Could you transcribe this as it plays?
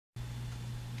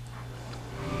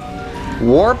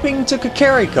Warping to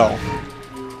Kakariko.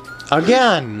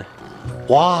 Again.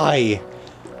 Why?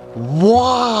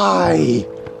 Why?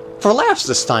 For laughs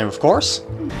this time, of course.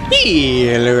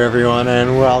 Hello everyone,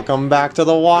 and welcome back to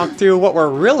the walkthrough. What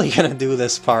we're really gonna do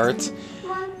this part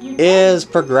is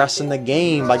progress in the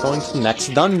game by going to the next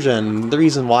dungeon. The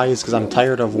reason why is because I'm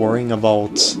tired of worrying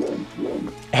about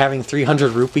having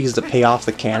 300 rupees to pay off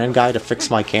the cannon guy to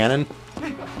fix my cannon.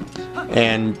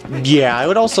 And yeah, I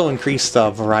would also increase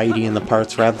the variety in the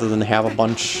parts rather than have a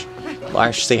bunch, well,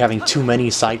 I should say having too many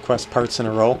side quest parts in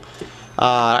a row.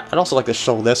 I'd also like to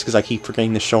show this because I keep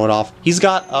forgetting to show it off. He's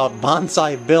got a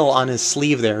bonsai bill on his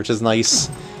sleeve there, which is nice.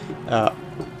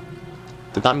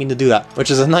 Did not mean to do that.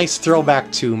 Which is a nice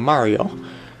throwback to Mario.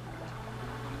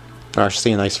 Or I should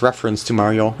say a nice reference to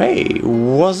Mario. Hey,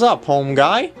 what's up, home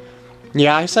guy?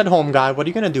 Yeah, I said home guy. What are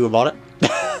you gonna do about it?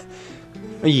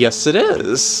 Yes, it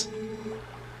is.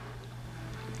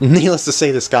 Needless to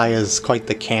say, this guy is quite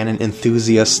the cannon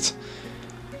enthusiast.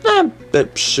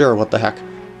 But sure, what the heck.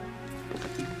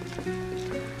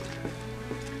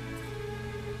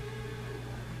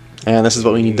 And this is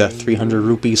what we need the 300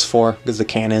 rupees for, because the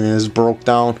cannon is broke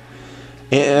down.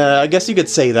 I guess you could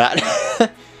say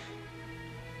that.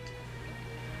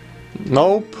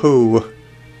 No poo.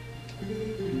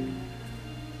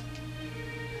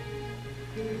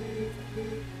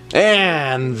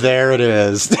 And there it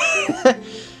is.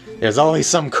 There's always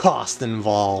some cost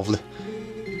involved.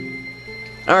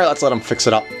 Alright, let's let him fix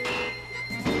it up.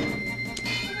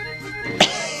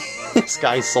 This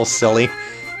guy's so silly.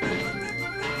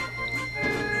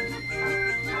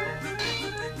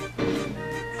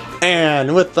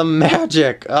 And with the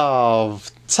magic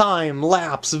of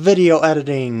time-lapse video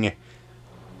editing,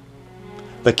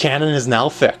 the cannon is now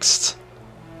fixed.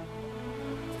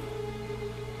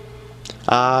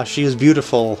 She is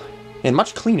beautiful and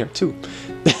much cleaner too.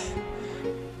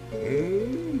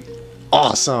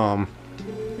 Awesome.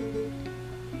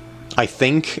 I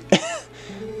think.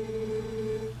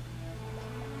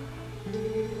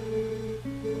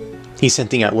 He's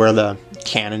hinting at where the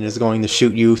cannon is going to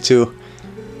shoot you to.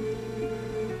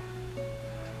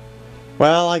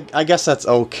 Well, I guess that's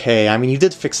okay. I mean, you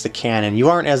did fix the cannon. You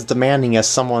aren't as demanding as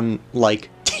someone like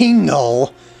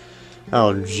Tingle.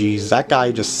 Oh, jeez. That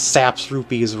guy just saps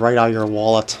rupees right out of your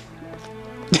wallet.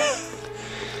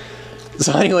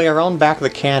 So anyway, around back of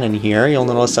the cannon here, you'll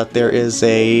notice that there is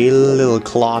a little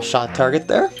claw shot target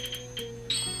there.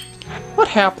 What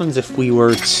happens if we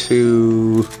were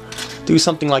to do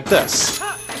something like this?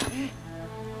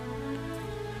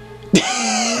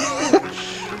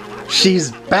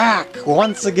 She's back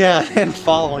once again and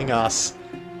following us.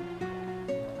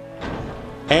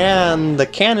 And the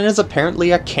cannon is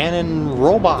apparently a cannon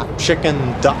robot chicken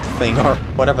duck thing, or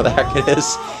whatever the heck it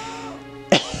is.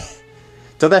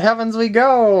 To the heavens we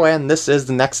go, and this is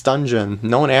the next dungeon,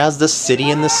 known as the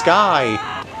City in the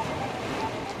Sky.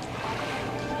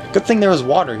 Good thing there was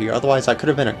water here, otherwise that could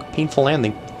have been a painful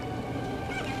landing.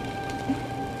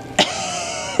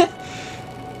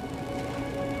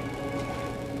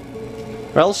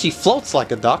 Well, she floats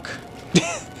like a duck.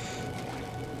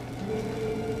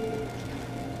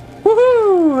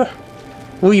 Woohoo!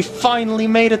 We finally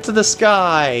made it to the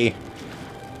sky!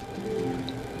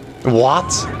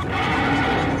 What?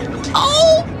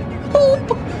 Oh!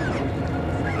 Poop!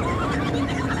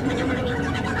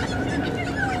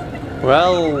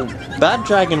 Well, that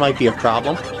dragon might be a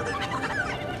problem.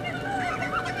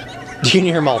 Do you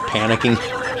hear him all panicking?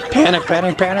 Panic,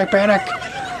 panic, panic, panic!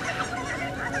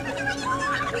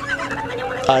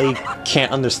 I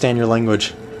can't understand your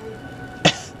language.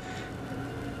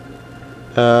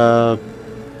 No!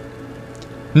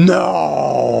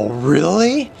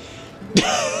 Really?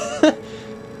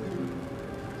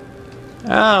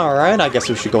 Alright, I guess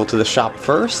we should go to the shop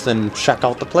first and check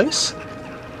out the place.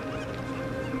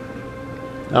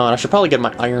 Oh, and I should probably get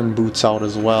my iron boots out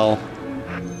as well.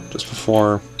 Just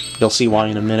before... You'll see why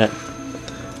in a minute.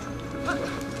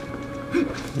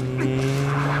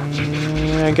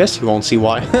 I guess you won't see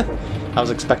why. I was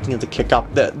expecting it to kick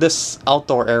up. This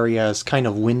outdoor area is kind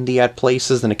of windy at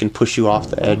places, and it can push you off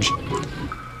the edge.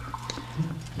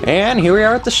 And here we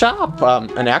are at the shop.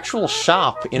 An actual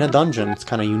shop in a dungeon. It's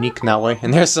kind of unique in that way.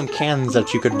 And there's some cannons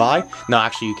that you could buy. No,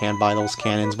 actually you can't buy those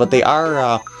cannons, but they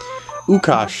are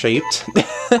Uka-shaped.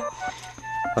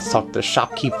 Let's talk to the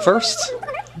shopkeep first.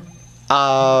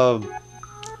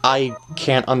 I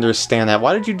can't understand that.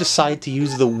 Why did you decide to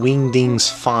use the Wingdings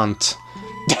font?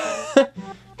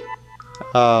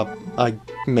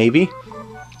 Maybe?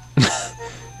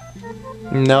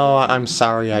 No, I'm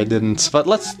sorry I didn't. But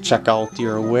let's check out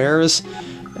your wares.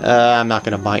 I'm not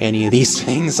gonna buy any of these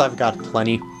things. I've got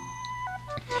plenty.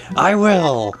 I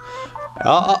will!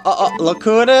 Look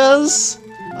who it is!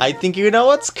 I think you know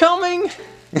what's coming!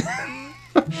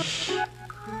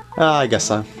 I guess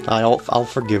I'll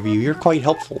forgive you. You're quite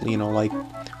helpful, you know, like,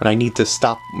 when I need to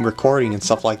stop recording and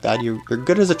stuff like that, you're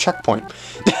good as a checkpoint.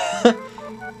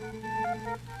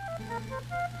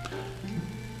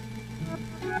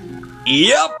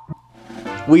 Yep!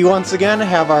 We once again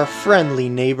have our friendly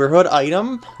neighborhood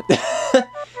item.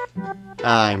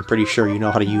 I'm pretty sure you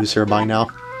know how to use her by now.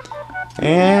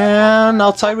 And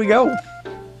outside we go.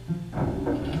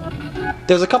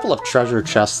 There's a couple of treasure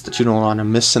chests that you don't want to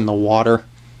miss in the water.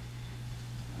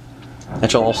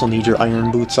 That you'll also need your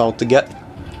iron boots out to get.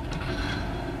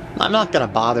 I'm not gonna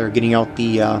bother getting out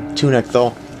the tunic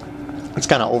though. It's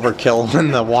kind of overkill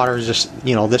when the water is just,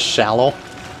 you know, this shallow.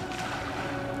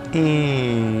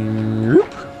 And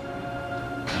whoop.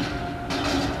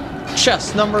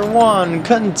 Chest number 1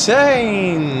 contains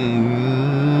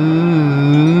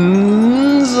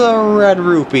a red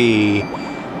rupee.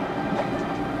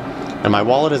 And my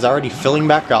wallet is already filling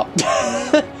back up.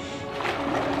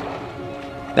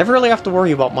 Never really have to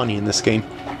worry about money in this game.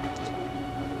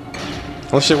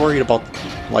 Unless you're worried about,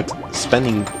 like,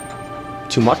 spending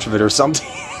too much of it or something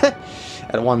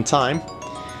at one time.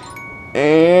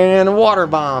 And water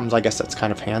bombs. I guess that's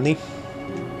kind of handy.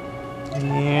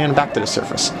 And back to the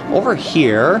surface. Over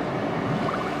here,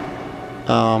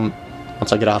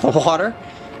 once I get out of the water,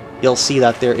 you'll see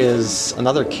that there is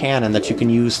another cannon that you can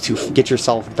use to get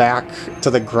yourself back to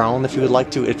the ground if you would like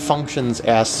to. It functions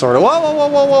as sort of... Whoa, whoa, whoa,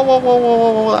 whoa, whoa, whoa, whoa,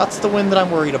 whoa, whoa, that's the wind that I'm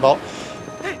worried about.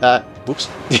 Whoops.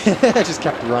 I just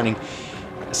kept running.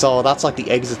 So that's like the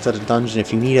exit to the dungeon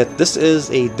if you need it. This is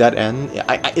a dead end.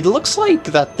 It looks like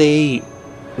that they...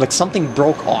 like something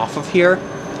broke off of here.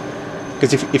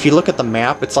 Because if you look at the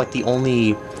map, it's like the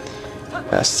only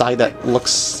side that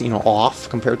looks, you know, off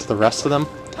compared to the rest of them.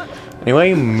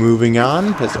 Anyway, moving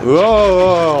on.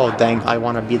 Whoa, dang, I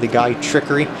want to be the guy.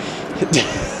 Trickery. Wait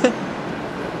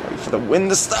for the wind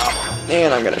to stop.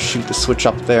 And I'm going to shoot the switch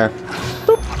up there.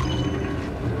 Boop.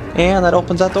 And that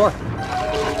opens that door.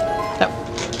 Yep.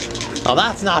 Oh,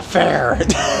 that's not fair.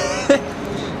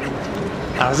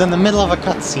 I was in the middle of a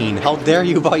cutscene. How dare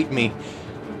you bite me?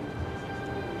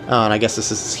 Oh, and I guess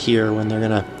this is here when they're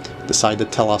going to decide to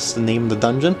tell us the name of the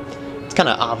dungeon. It's kind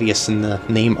of obvious in the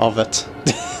name of it.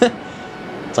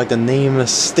 It's like the name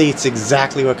states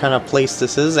exactly what kind of place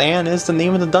this is, and is the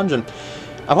name of the dungeon.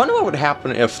 I wonder what would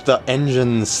happen if the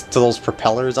engines to those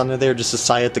propellers under there just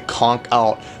decided to conk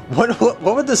out. What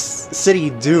would this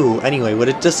city do anyway? Would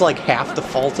it just like have to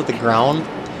fall to the ground?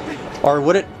 Or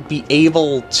would it be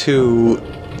able to...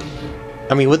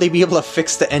 I mean, would they be able to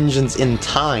fix the engines in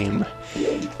time?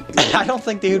 I don't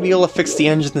think they would be able to fix the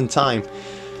engine in time.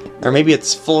 Or maybe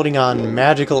it's floating on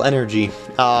magical energy.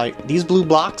 These blue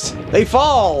blocks, they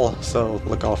fall! So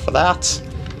look out for that.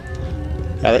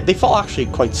 Yeah, they fall actually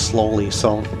quite slowly,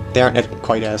 so they aren't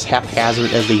quite as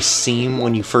haphazard as they seem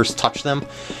when you first touch them.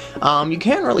 You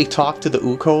can't really talk to the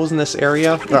Ukos in this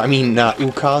area. Or, I mean,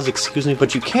 Ukas, excuse me,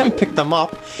 but you can pick them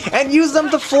up and use them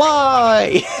to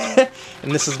fly!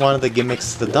 And this is one of the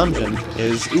gimmicks of the dungeon,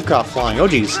 is Uka flying. Oh,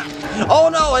 jeez. Oh,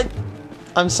 no!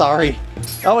 I'm sorry.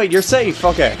 Oh, wait, you're safe.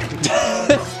 Okay.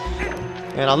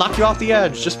 And I'll knock you off the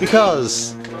edge, just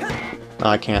because. No,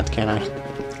 I can't, can I?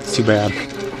 It's too bad.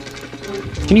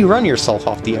 Can you run yourself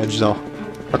off the edge, though?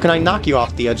 Or can I knock you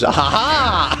off the edge?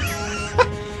 Ha-ha!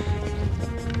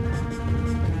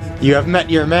 You have met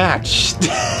your match.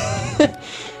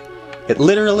 It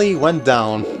literally went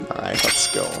down. Alright,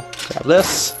 let's go. Grab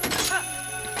this.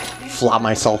 Flop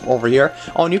myself over here.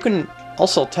 Oh, and you can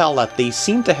also tell that they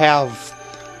seem to have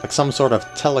like some sort of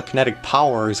telekinetic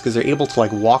powers because they're able to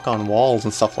like walk on walls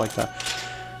and stuff like that.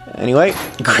 Anyway,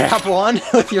 grab one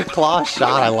with your claw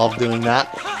shot. I love doing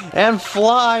that. And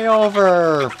fly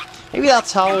over. Maybe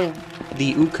that's how the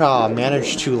Uka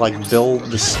managed to like build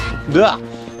this.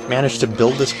 Managed to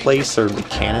build this place, or the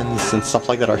cannons and stuff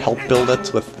like that, or help build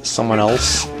it with someone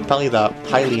else. Probably the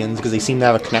Hylians, because they seem to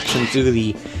have a connection to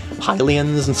the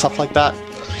Hylians and stuff like that.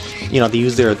 You know, they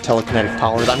use their telekinetic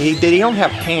powers. I mean, they don't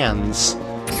have hands.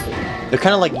 They're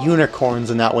kind of like unicorns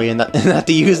in that way, in that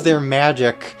they use their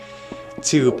magic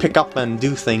to pick up and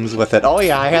do things with it. Oh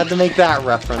yeah, I had to make that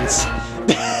reference.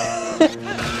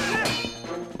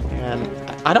 And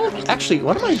I don't actually...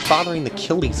 What am I bothering to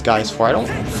kill these guys for? I don't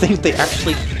think they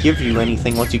actually give you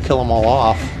anything once you kill them all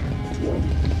off.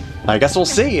 I guess we'll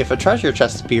see if a treasure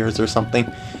chest appears or something.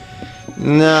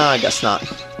 No, I guess not.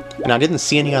 And I didn't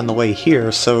see any on the way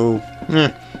here, so...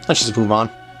 let's just move on.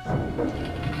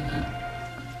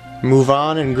 Move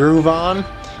on and groove on.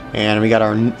 And we got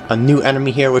a new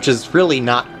enemy here, which is really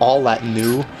not all that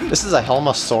new. This is a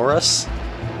Helmosaurus.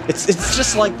 It's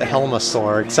just like the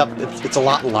Helmosaur, except it's a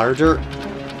lot larger.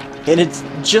 And it's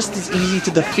just as easy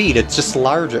to defeat, it's just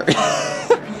larger.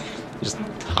 Just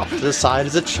hop to the side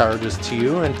as it charges to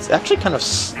you, and it's actually kind of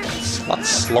a lot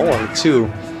slower,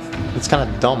 too. It's kind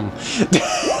of dumb.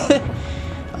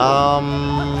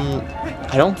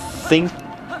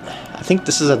 I think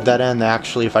this is a dead end,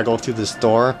 actually, if I go through this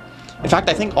door. In fact,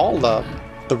 I think all the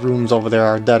rooms over there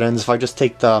are dead ends if I just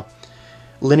take the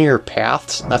linear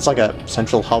paths. That's like a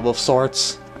central hub of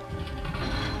sorts.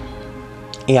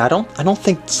 Yeah, I don't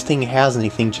think this thing has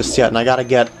anything just yet, and I gotta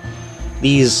get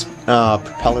these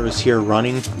propellers here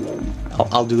running.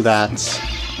 I'll do that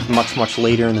much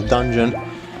later in the dungeon.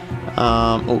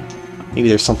 Oh, maybe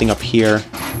there's something up here,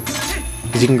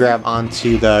 because you can grab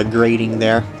onto the grating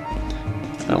there.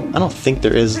 I don't think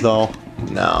there is, though.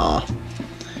 No.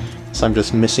 So I'm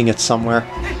just missing it somewhere.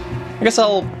 I guess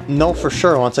I'll know for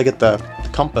sure once I get the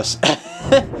compass.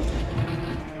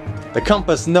 The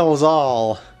compass knows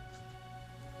all.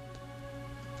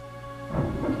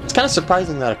 It's kind of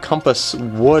surprising that a compass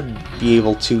would be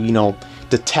able to, you know,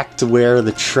 detect where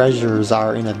the treasures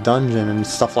are in a dungeon and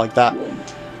stuff like that.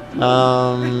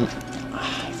 I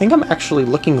think I'm actually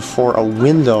looking for a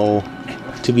window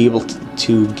to be able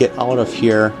to get out of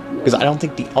here, because I don't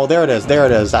think the... Oh, there it is,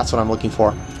 that's what I'm looking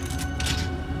for.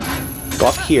 Go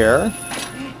up here,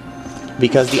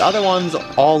 because the other ones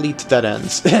all lead to dead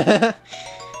ends.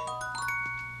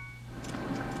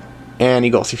 And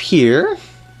you go through here,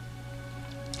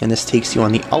 and this takes you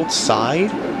on the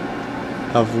outside,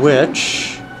 of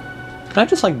which... Can I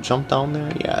just, like, jump down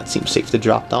there? Yeah, it seems safe to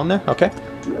drop down there. Okay.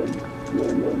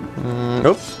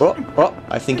 Oh,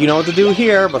 I think you know what to do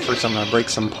here, but first I'm gonna break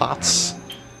some pots.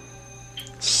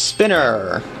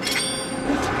 Spinner!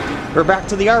 We're back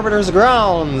to the Arbiter's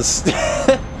grounds!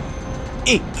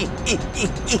 B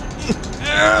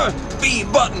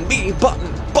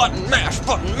button, mash!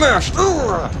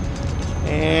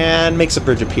 And makes a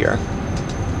bridge appear.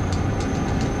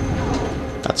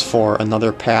 That's for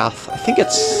another path. I think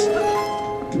it's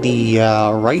the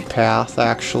right path,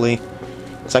 actually.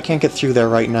 So I can't get through there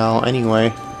right now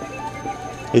anyway.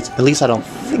 At least I don't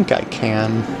think I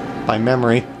can, by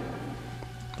memory.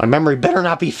 My memory better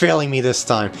not be failing me this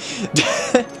time.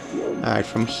 Alright,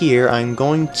 from here I'm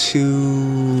going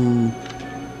to...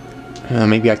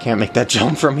 maybe I can't make that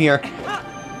jump from here.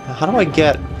 How do I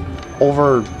get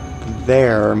over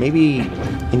there? Maybe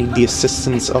I need the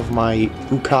assistance of my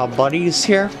Uka buddies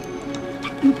here?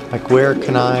 Like, where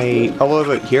can I... Oh,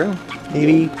 wait, here?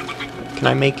 Maybe? Can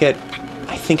I make it...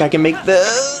 I think I can make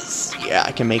this! Yeah,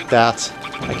 I can make that.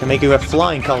 I can make it with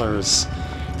flying colors.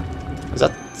 Is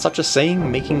that such a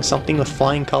saying? Making something with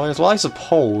flying colors? Well, I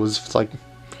suppose. It's like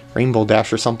Rainbow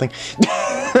Dash or something.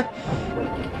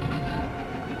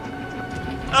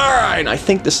 Alright, I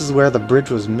think this is where the bridge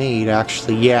was made,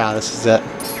 actually. Yeah, this is it.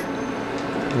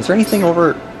 Is there anything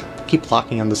over... I keep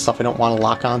locking on this stuff I don't want to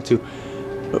lock onto.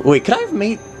 Wait, could I have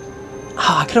made...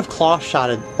 Oh, I could have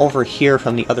claw-shotted over here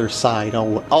from the other side.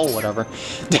 Oh, whatever.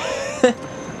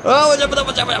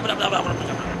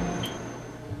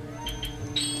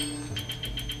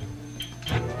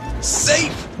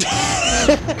 Safe!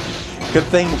 Good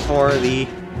thing for the...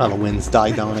 Oh, the winds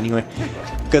died down anyway.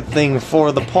 Good thing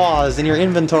for the pause in your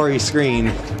inventory screen.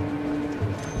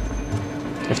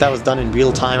 If that was done in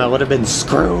real time, I would have been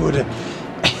screwed.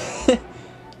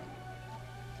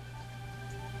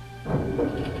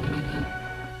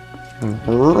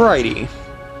 Righty.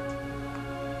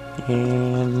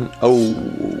 And... oh,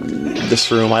 this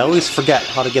room. I always forget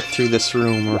how to get through this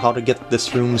room, or how to get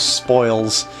this room's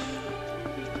spoils.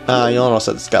 You'll notice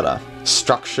that it's got a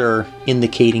structure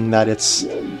indicating that it's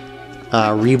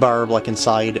rebarb, like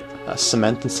inside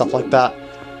cement and stuff like that.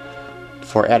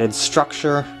 For added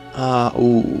structure.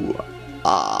 Ooh.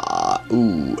 I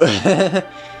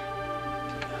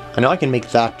know I can make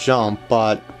that jump,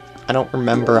 but I don't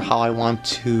remember how I want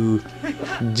to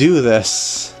do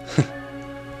this.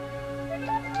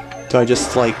 Do I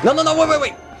just like... No,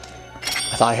 wait!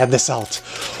 I thought I had this out.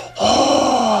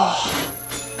 Oh!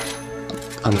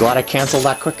 I'm glad I canceled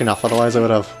that quick enough, otherwise I would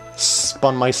have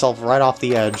spun myself right off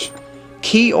the edge.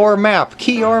 Key or map?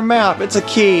 Key or map? It's a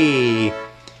key!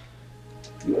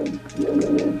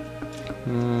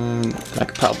 I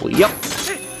could probably... Yep!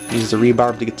 Use the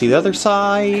rebarb to get to the other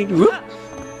side.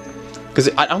 Because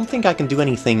I don't think I can do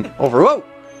anything over... Whoa!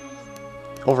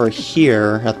 Over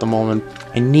here at the moment.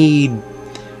 I need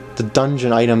the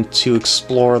dungeon item to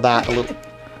explore that a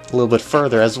little bit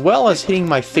further, as well as hitting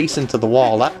my face into the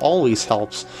wall. That always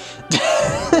helps.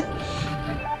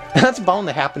 That's bound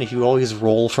to happen if you always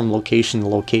roll from location to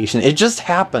location. It just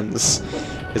happens.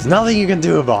 There's nothing you can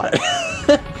do about it.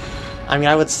 I mean,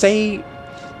 I would say...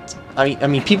 I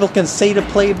mean, people can say to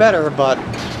play better, but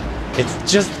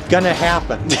it's just gonna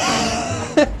happen.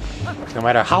 No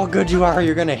matter how good you are,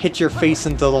 you're gonna hit your face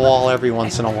into the wall every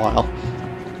once in a while.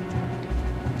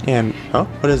 And, oh,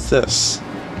 what is this?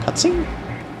 Cutscene?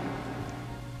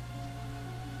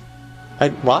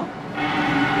 What?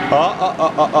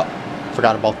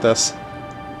 Forgot about this.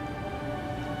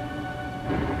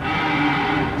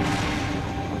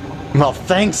 Well,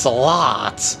 thanks a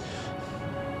lot!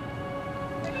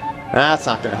 That's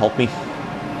not gonna help me.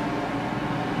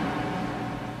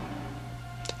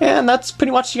 And that's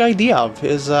pretty much the idea of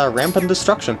his rampant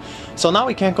destruction. So now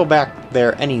we can't go back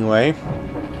there anyway.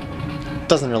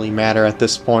 Doesn't really matter at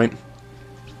this point.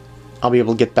 I'll be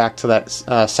able to get back to that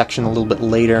section a little bit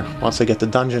later once I get the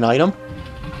dungeon item.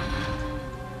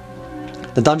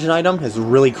 The dungeon item is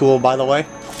really cool, by the way.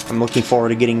 I'm looking forward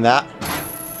to getting that.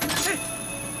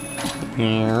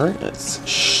 Here, let's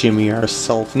shimmy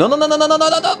ourselves. No!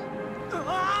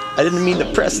 I didn't mean to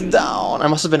press down. I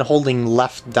must have been holding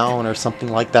left down or something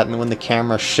like that, and when the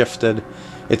camera shifted,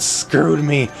 it screwed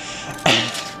me.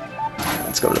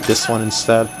 Let's go to this one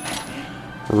instead.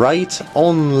 Right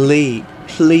only.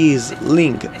 Please,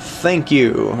 Link. Thank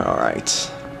you.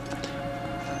 Alright.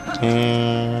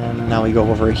 And now we go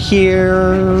over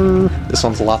here. This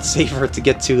one's a lot safer to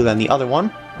get to than the other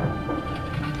one.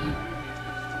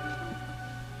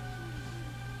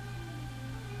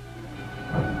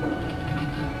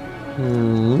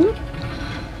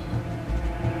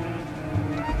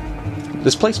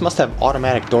 This place must have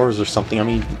automatic doors or something. I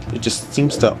mean, it just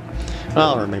seems to...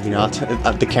 Well, or maybe not.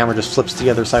 The camera just flips to the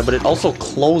other side, but it also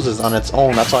closes on its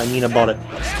own. That's what I mean about it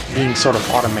being sort of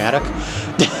automatic.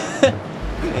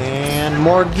 And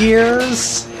more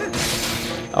gears.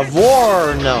 Of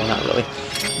war! No, not really.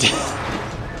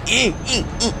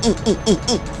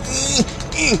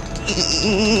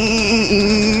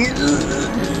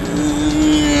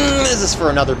 This is for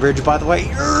another bridge, by the way.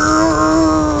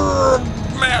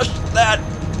 Mash that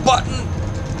button.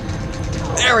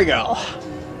 There we go.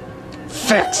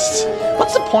 Fixed.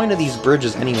 What's the point of these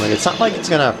bridges anyway? It's not like it's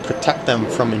gonna protect them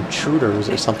from intruders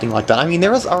or something like that. I mean,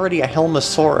 there was already a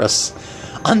Helmosaurus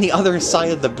on the other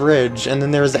side of the bridge, and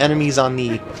then there's enemies on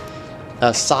the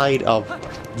side of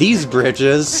these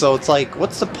bridges, so it's like,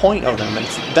 what's the point of them?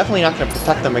 It's definitely not gonna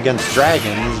protect them against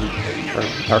dragons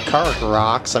or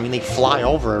Karok. I mean, they fly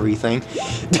over everything.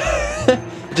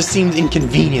 It just seems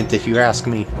inconvenient, if you ask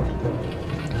me.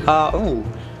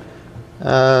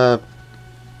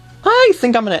 I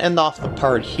think I'm gonna end off the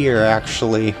part here,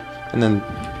 actually, and then,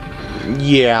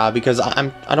 yeah, because I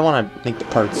don't want to make the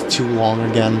parts too long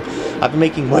again. I've been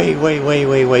making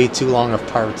way too long of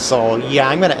parts, so yeah,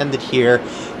 I'm gonna end it here.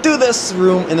 Do this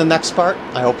room in the next part.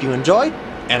 I hope you enjoyed,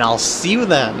 and I'll see you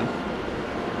then.